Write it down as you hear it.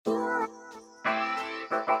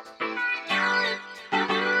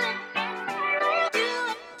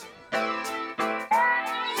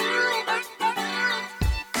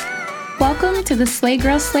Welcome to the Slay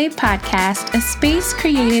Girl Slay podcast, a space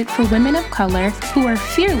created for women of color who are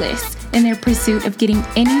fearless in their pursuit of getting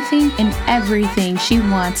anything and everything she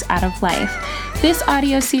wants out of life. This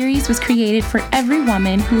audio series was created for every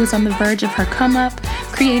woman who is on the verge of her come up,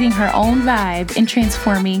 creating her own vibe, and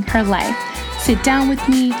transforming her life. Sit down with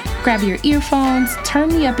me, grab your earphones, turn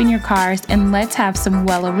me up in your cars, and let's have some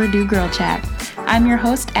well overdue girl chat. I'm your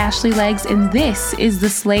host, Ashley Legs, and this is the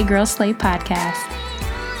Slay Girl Slay podcast.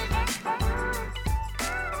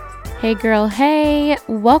 Hey girl, hey,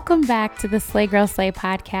 welcome back to the Slay Girl Slay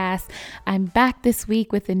podcast. I'm back this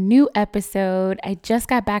week with a new episode. I just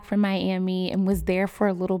got back from Miami and was there for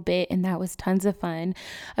a little bit, and that was tons of fun.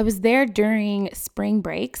 I was there during spring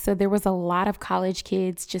break, so there was a lot of college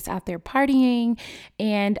kids just out there partying,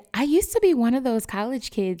 and I used to be one of those college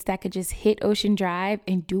kids that could just hit Ocean Drive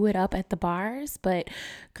and do it up at the bars, but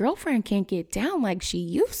girlfriend can't get down like she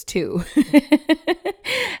used to.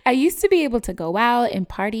 I used to be able to go out and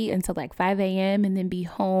party until like 5 a.m. and then be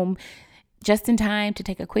home just in time to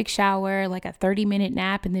take a quick shower, like a 30-minute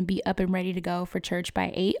nap, and then be up and ready to go for church by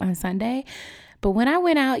 8 on Sunday. But when I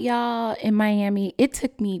went out, y'all, in Miami, it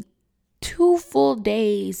took me 2 full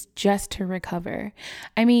days just to recover.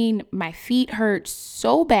 I mean, my feet hurt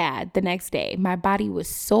so bad the next day. My body was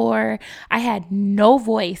sore. I had no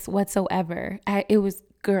voice whatsoever. It was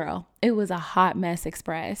a hot mess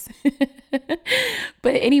express.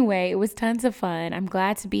 But anyway, it was tons of fun. I'm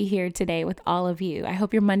glad to be here today with all of you. I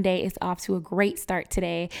hope your Monday is off to a great start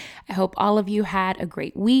today. I hope all of you had a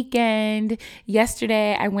great weekend.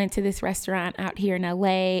 Yesterday, I went to this restaurant out here in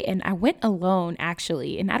LA, and I went alone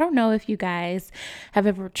actually. And I don't know if you guys have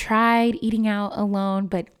ever tried eating out alone,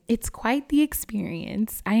 but it's quite the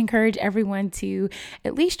experience. I encourage everyone to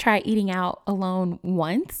at least try eating out alone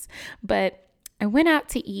once, but I went out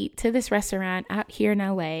to eat to this restaurant out here in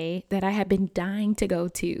LA that I had been dying to go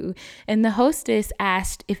to, and the hostess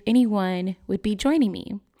asked if anyone would be joining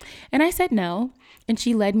me. And I said no, and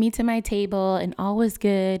she led me to my table, and all was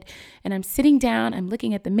good. And I'm sitting down, I'm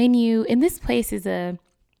looking at the menu, and this place is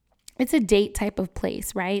it's a date type of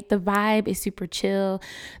place, right? The vibe is super chill.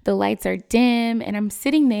 The lights are dim, and I'm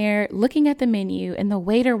sitting there looking at the menu, and the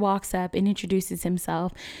waiter walks up and introduces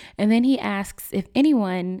himself. And then he asks if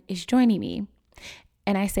anyone is joining me.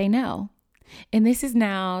 And I say no. And this is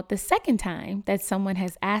now the second time that someone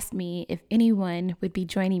has asked me if anyone would be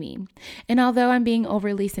joining me. And although I'm being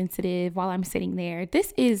overly sensitive while I'm sitting there,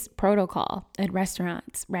 this is protocol at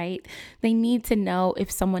restaurants, right? They need to know if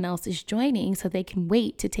someone else is joining so they can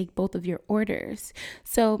wait to take both of your orders.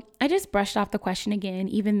 So I just brushed off the question again,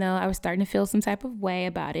 even though I was starting to feel some type of way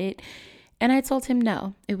about it. And I told him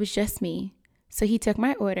no, it was just me. So he took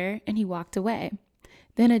my order and he walked away.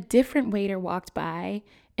 Then a different waiter walked by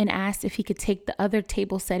and asked if he could take the other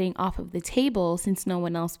table setting off of the table since no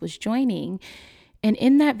one else was joining. And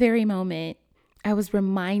in that very moment, I was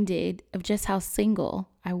reminded of just how single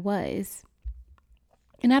I was.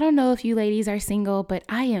 And I don't know if you ladies are single, but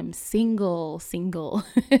I am single.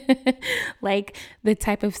 Like the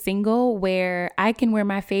type of single where I can wear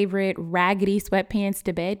my favorite raggedy sweatpants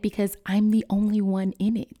to bed because I'm the only one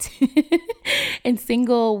in it. And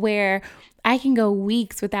single where I can go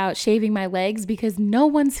weeks without shaving my legs because no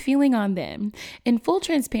one's feeling on them. In full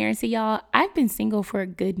transparency, y'all, I've been single for a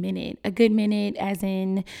good minute as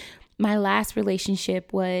in my last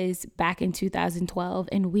relationship was back in 2012,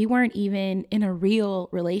 and we weren't even in a real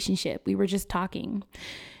relationship. We were just talking.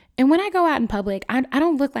 And when I go out in public, I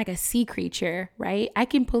don't look like a sea creature, right? I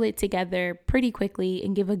can pull it together pretty quickly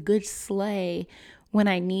and give a good slay when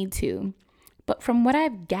I need to. But from what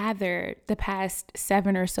I've gathered the past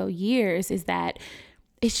 7 or so years is that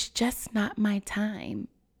it's just not my time.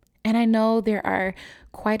 And I know there are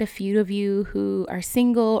quite a few of you who are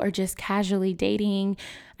single or just casually dating.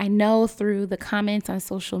 I know through the comments on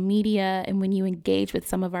social media and when you engage with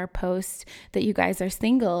some of our posts that you guys are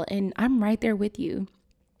single, and I'm right there with you.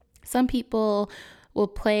 Some people will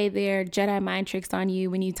play their Jedi mind tricks on you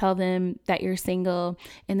when you tell them that you're single,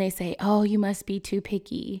 and they say, oh, you must be too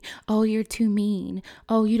picky. Oh, you're too mean.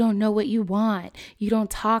 Oh, you don't know what you want. You don't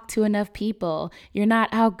talk to enough people. You're not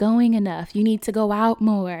outgoing enough. You need to go out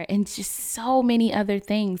more, and just so many other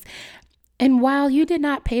things. And while you did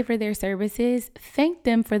not pay for their services, thank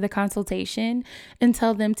them for the consultation and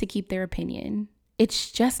tell them to keep their opinion. It's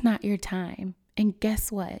just not your time. And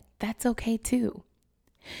guess what? That's okay too.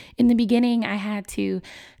 In the beginning, I had to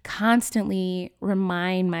constantly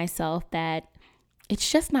remind myself that it's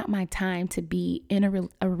just not my time to be in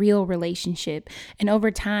a real relationship. And over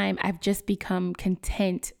time, I've just become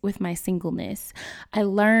content with my singleness. I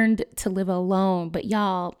learned to live alone, but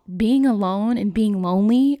y'all, being alone and being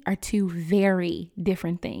lonely are two very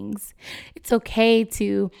different things. It's okay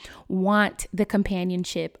to want the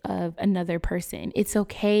companionship of another person. It's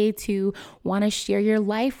okay to want to share your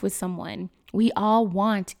life with someone. We all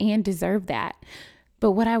want and deserve that.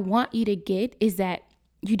 But what I want you to get is that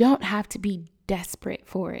you don't have to be desperate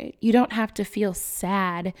for it. You don't have to feel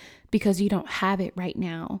sad because you don't have it right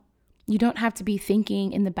now. You don't have to be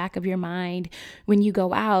thinking in the back of your mind when you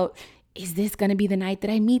go out, is this going to be the night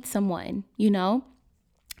that I meet someone?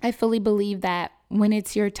 I fully believe that when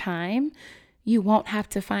it's your time, you won't have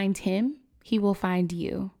to find him. He will find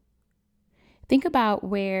you. Think about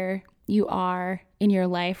where you are in your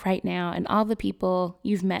life right now and all the people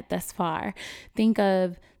you've met thus far. Think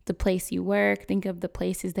of the place you work. Think of the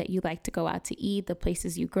places that you like to go out to eat, the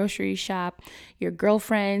places you grocery shop, your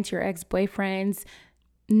girlfriends, your ex-boyfriends.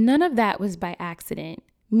 None of that was by accident.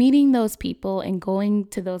 Meeting those people and going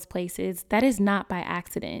to those places, that is not by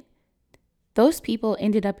accident. Those people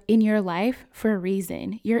ended up in your life for a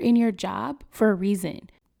reason. You're in your job for a reason.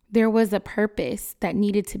 There was a purpose that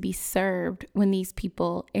needed to be served when these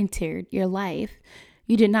people entered your life.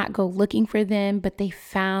 You did not go looking for them, but they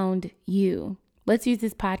found you. Let's use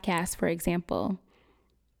this podcast, for example.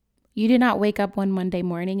 You did not wake up one Monday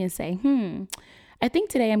morning and say, I think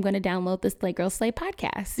today I'm going to download the Slay Girl Slay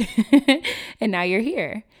podcast. And now you're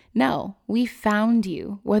here. No, we found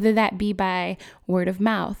you, whether that be by word of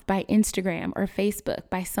mouth, by Instagram or Facebook,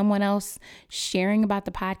 by someone else sharing about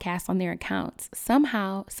the podcast on their accounts.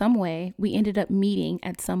 Somehow, some way, we ended up meeting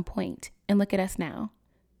at some point. And look at us now.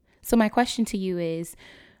 So my question to you is,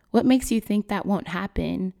 what makes you think that won't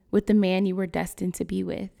happen with the man you were destined to be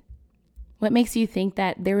with? What makes you think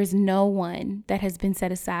that there is no one that has been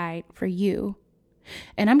set aside for you?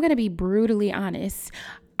 And I'm going to be brutally honest.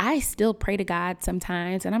 I still pray to God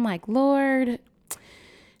sometimes, and I'm like, Lord,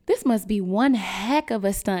 this must be one heck of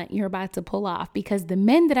a stunt you're about to pull off, because the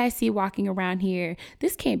men that I see walking around here,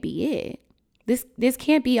 this can't be it. This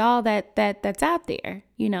can't be all that's out there,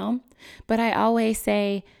 But I always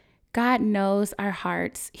say, God knows our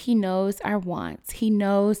hearts. He knows our wants. He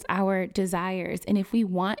knows our desires. And if we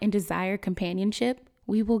want and desire companionship,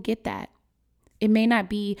 we will get that. It may not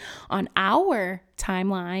be on our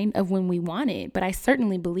timeline of when we want it, but I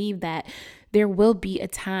certainly believe that there will be a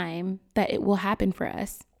time that it will happen for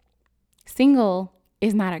us. Single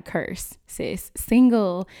is not a curse, sis.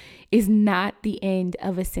 Single is not the end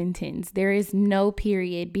of a sentence. There is no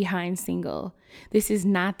period behind single. This is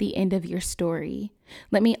not the end of your story.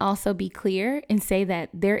 Let me also be clear and say that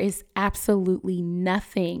there is absolutely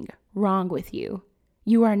nothing wrong with you.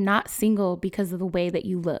 You are not single because of the way that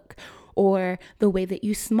you look, or the way that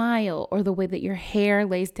you smile, or the way that your hair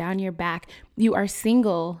lays down your back. You are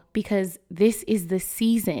single because this is the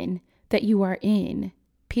season that you are in,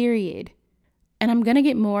 period. And I'm going to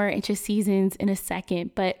get more into seasons in a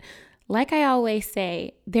second, but like I always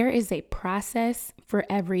say, there is a process for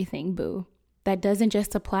everything, boo. That doesn't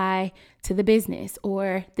just apply to the business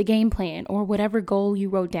or the game plan or whatever goal you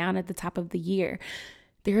wrote down at the top of the year.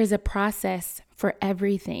 There is a process for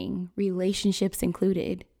everything, relationships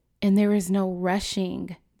included, and there is no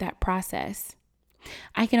rushing that process.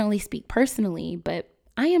 I can only speak personally, but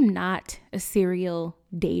I am not a serial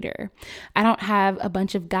dater. I don't have a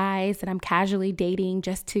bunch of guys that I'm casually dating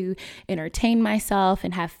just to entertain myself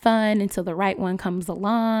and have fun until the right one comes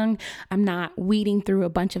along. I'm not weeding through a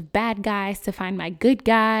bunch of bad guys to find my good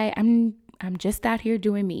guy. I'm just out here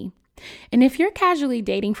doing me. And if you're casually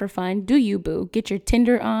dating for fun, do you, boo? Get your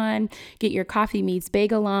Tinder on, get your Coffee Meets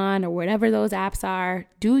Bagel on, or whatever those apps are.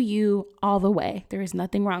 Do you all the way. There is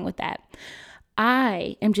nothing wrong with that.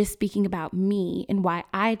 I am just speaking about me and why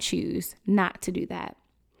I choose not to do that.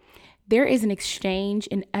 There is an exchange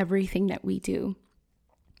in everything that we do.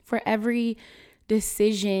 For every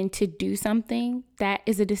decision to do something, that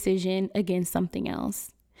is a decision against something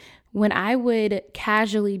else. When I would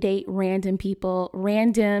casually date random people,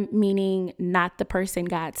 random meaning not the person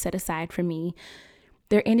God set aside for me,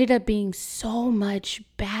 there ended up being so much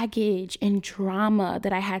baggage and drama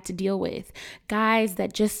that I had to deal with. Guys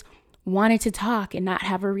that just wanted to talk and not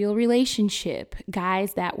have a real relationship.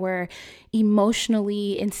 Guys that were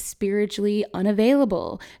emotionally and spiritually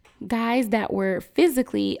unavailable. Guys that were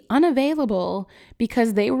physically unavailable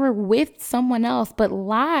because they were with someone else but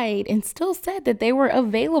lied and still said that they were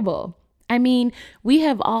available. I mean, we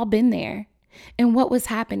have all been there. And what was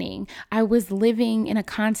happening? I was living in a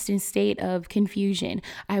constant state of confusion.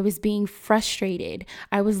 I was being frustrated.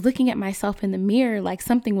 I was looking at myself in the mirror like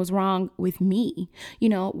something was wrong with me.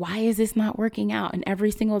 Why is this not working out? And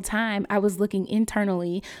every single time I was looking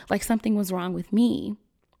internally like something was wrong with me.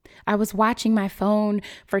 I was watching my phone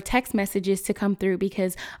for text messages to come through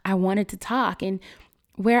because I wanted to talk. And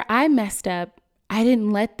where I messed up, I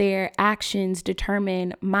didn't let their actions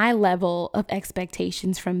determine my level of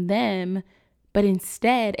expectations from them, but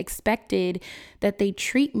instead expected that they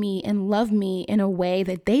treat me and love me in a way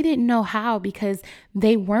that they didn't know how, because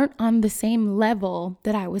they weren't on the same level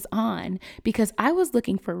that I was on, because I was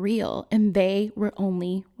looking for real and they were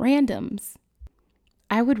only randoms.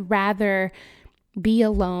 I would rather be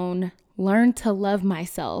alone, learn to love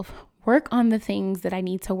myself, work on the things that I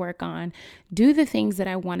need to work on, do the things that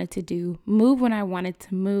I wanted to do, move when I wanted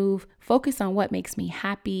to move, focus on what makes me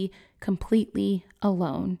happy, completely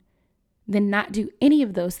alone, than not do any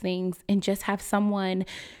of those things and just have someone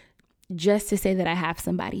just to say that I have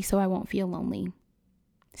somebody so I won't feel lonely.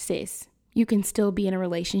 Sis, you can still be in a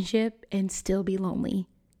relationship and still be lonely.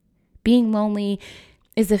 Being lonely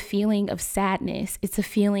is a feeling of sadness. It's a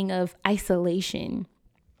feeling of isolation.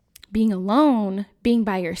 Being alone, being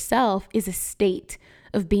by yourself, is a state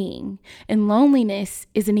of being, and loneliness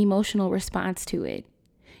is an emotional response to it.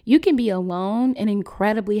 You can be alone and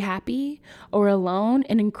incredibly happy, or alone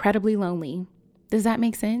and incredibly lonely. Does that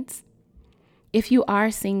make sense? If you are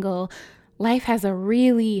single, life has a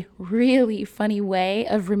really, really funny way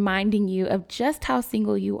of reminding you of just how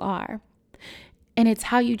single you are. And it's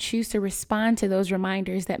how you choose to respond to those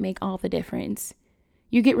reminders that make all the difference.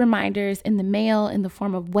 You get reminders in the mail in the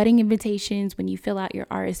form of wedding invitations when you fill out your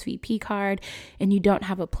RSVP card and you don't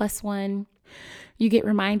have a plus one. You get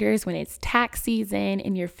reminders when it's tax season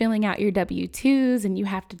and you're filling out your W-2s and you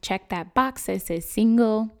have to check that box that says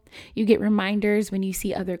single. You get reminders when you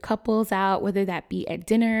see other couples out, whether that be at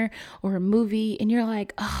dinner or a movie, and you're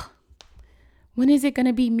like, oh, when is it going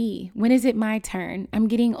to be me? When is it my turn? I'm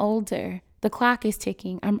getting older. The clock is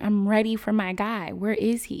ticking. I'm ready for my guy. Where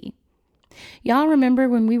is he? Y'all remember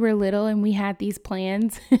when we were little and we had these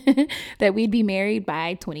plans that we'd be married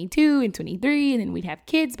by 22 and 23, and then we'd have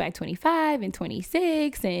kids by 25 and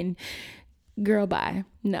 26, and girl, bye.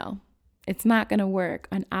 No, it's not going to work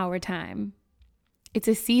on our time. It's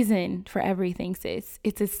a season for everything, sis.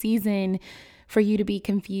 It's a season for you to be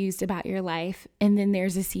confused about your life. And then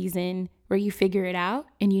there's a season where you figure it out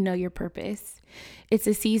and you know your purpose. It's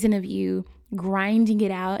a season of you grinding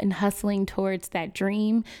it out and hustling towards that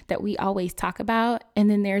dream that we always talk about. And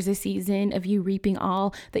then there's a season of you reaping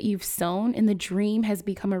all that you've sown and the dream has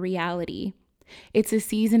become a reality. It's a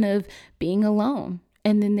season of being alone.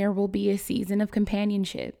 And then there will be a season of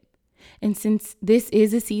companionship. And since this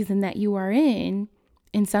is a season that you are in,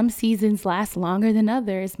 and some seasons last longer than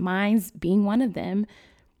others, mine's being one of them,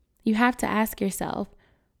 you have to ask yourself,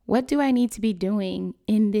 what do I need to be doing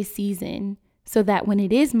in this season so that when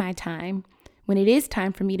it is my time, when it is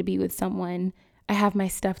time for me to be with someone, I have my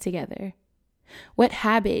stuff together? What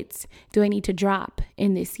habits do I need to drop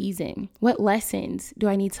in this season? What lessons do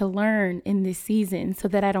I need to learn in this season so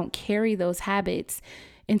that I don't carry those habits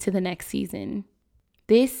into the next season?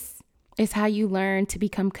 This is how you learn to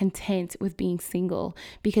become content with being single,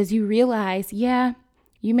 because you realize, yeah,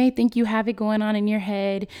 you may think you have it going on in your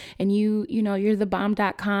head and you're the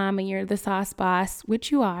bomb.com and you're the sauce boss,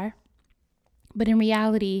 which you are. But in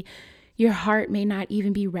reality, your heart may not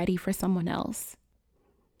even be ready for someone else.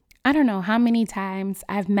 I don't know how many times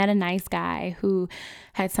I've met a nice guy who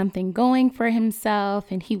had something going for himself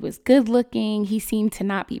and he was good looking. He seemed to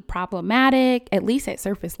not be problematic, at least at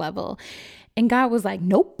surface level. And God was like,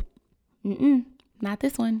 nope, not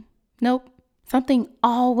this one. Nope. Something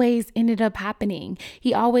always ended up happening.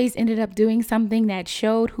 He always ended up doing something that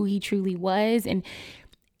showed who he truly was, and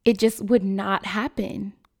it just would not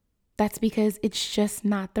happen. That's because it's just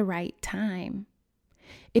not the right time.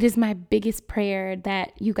 It is my biggest prayer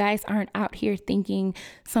that you guys aren't out here thinking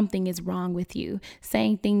something is wrong with you,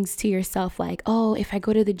 saying things to yourself like, oh, if I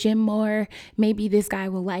go to the gym more, maybe this guy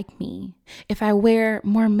will like me. If I wear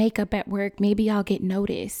more makeup at work, maybe I'll get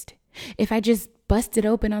noticed. If I just bust it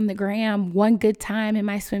open on the gram one good time in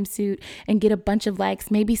my swimsuit and get a bunch of likes,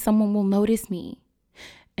 maybe someone will notice me.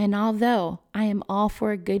 And although I am all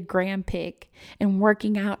for a good gram pic and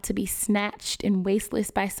working out to be snatched and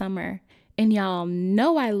wasteless by summer, and y'all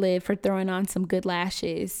know I live for throwing on some good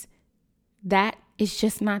lashes, that is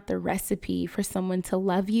just not the recipe for someone to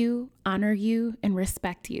love you, honor you, and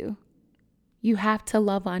respect you. You have to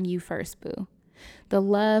love on you first, boo. The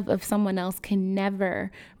love of someone else can never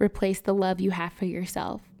replace the love you have for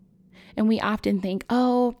yourself. And we often think,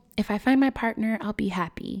 oh, if I find my partner, I'll be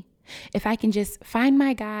happy. If I can just find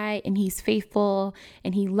my guy and he's faithful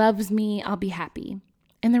and he loves me, I'll be happy.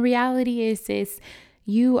 And the reality is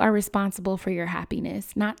you are responsible for your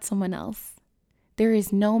happiness, not someone else. There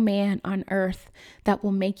is no man on earth that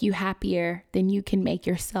will make you happier than you can make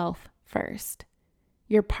yourself first.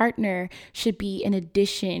 Your partner should be an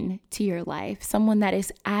addition to your life, someone that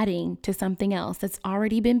is adding to something else that's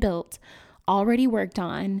already been built, already worked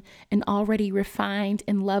on, and already refined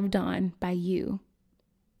and loved on by you.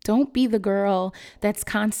 Don't be the girl that's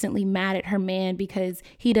constantly mad at her man because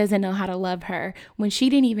he doesn't know how to love her when she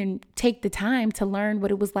didn't even take the time to learn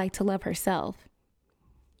what it was like to love herself.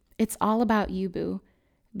 It's all about you, boo.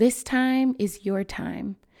 This time is your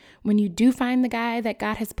time. When you do find the guy that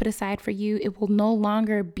God has put aside for you, it will no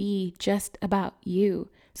longer be just about you.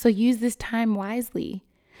 So use this time wisely.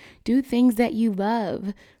 Do things that you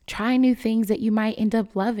love. Try new things that you might end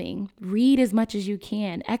up loving. Read as much as you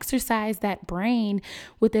can. Exercise that brain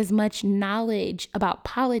with as much knowledge about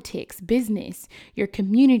politics, business, your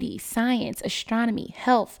community, science, astronomy,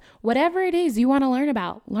 health, whatever it is you want to learn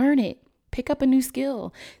about, learn it. Pick up a new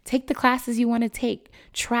skill. Take the classes you want to take.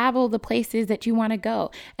 Travel the places that you want to go.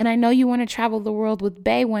 And I know you want to travel the world with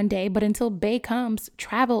Bae one day, but until Bae comes,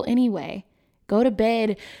 travel anyway. Go to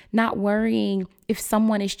bed not worrying if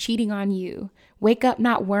someone is cheating on you. Wake up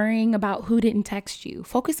not worrying about who didn't text you.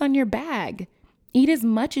 Focus on your bag. Eat as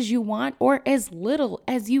much as you want or as little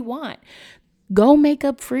as you want. Go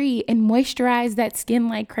makeup free and moisturize that skin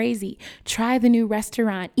like crazy. Try the new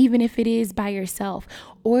restaurant, even if it is by yourself.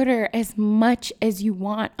 Order as much as you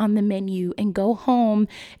want on the menu and go home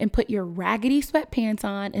and put your raggedy sweatpants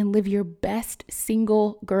on and live your best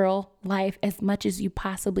single girl life as much as you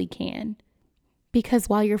possibly can. Because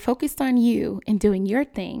while you're focused on you and doing your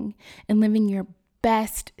thing and living your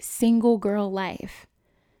best single girl life,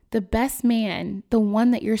 the best man, the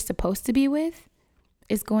one that you're supposed to be with,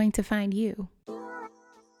 is going to find you.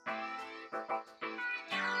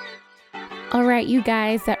 All right, you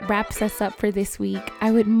guys, that wraps us up for this week.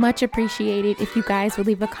 I would much appreciate it if you guys would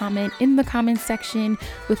leave a comment in the comments section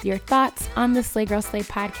with your thoughts on the Slay Girl Slay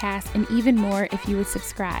podcast, and even more if you would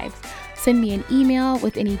subscribe. Send me an email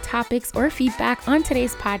with any topics or feedback on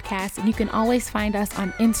today's podcast, and you can always find us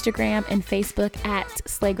on Instagram and Facebook at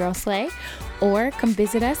Slay Girl Slay, or come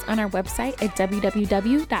visit us on our website at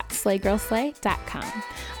www.slaygirlslay.com.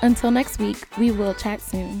 Until next week, we will chat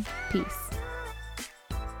soon. Peace.